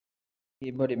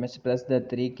Keyboard, you must press the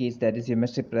three keys, that is you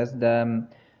must press the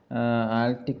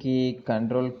alt key,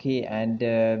 control key, and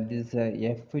this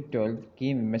F12 key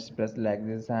you must press like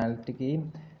this: alt key,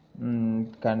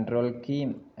 control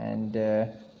key, and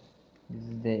this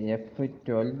is the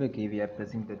F12 key. We are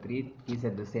pressing the three keys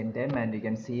at the same time, and you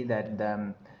can see that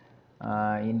the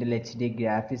Intel HD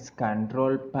graphics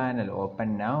control panel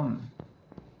open now.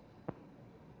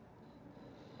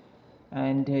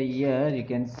 And here you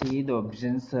can see the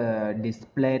options: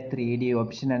 display 3D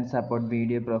option and support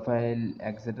video profile,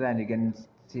 etc. And you can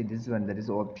see this one, that is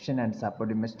option and support.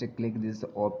 You must click this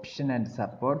option and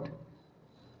support,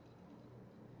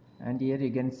 and here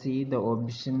you can see the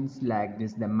options like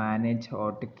this: the manage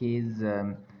hotkeys,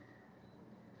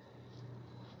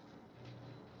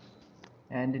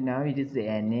 and now it is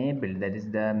enabled, that is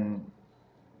the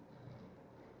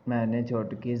manage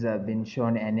hotkeys have been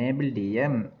shown enabled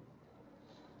here.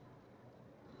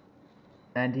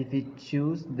 And if you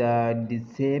choose the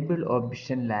disable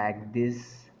option like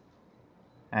this,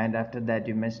 and after that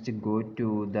you must go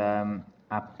to the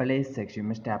apply section, you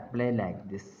must apply like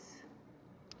this.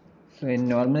 So in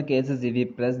normal cases, if we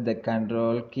press the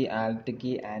control key, alt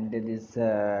key, and this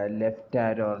left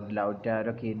arrow or left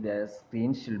arrow key, the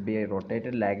screen should be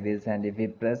rotated like this. And if we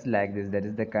press like this, that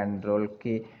is the control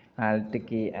key, alt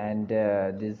key, and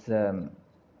this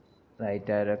right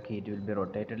arrow key, it will be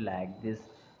rotated like this.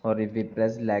 Or if we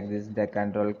press like this, the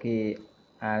control key,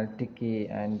 alt key,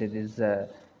 and this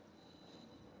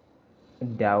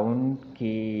down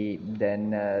key,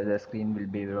 then the screen will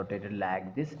be rotated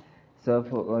like this. So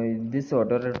for this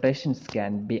auto rotations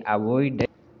can be avoided.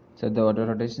 So the auto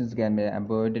rotations can be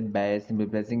avoided by simply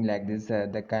pressing like this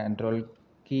the control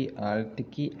key, alt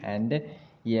key, and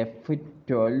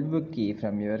F12 key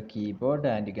from your keyboard,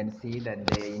 and you can see that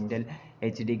the Intel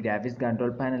HD graphics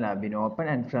control panel have been open.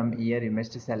 And from here you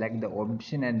must select the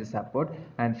option and the support,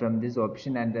 and from this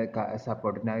option and the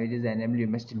support, now it is enabled, you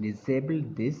must disable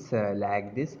this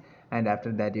like this, and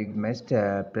after that you must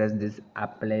press this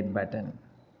apply button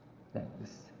like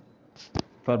this.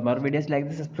 For more videos like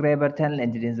this, subscribe our channel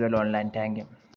Engineers World Online. Thank you.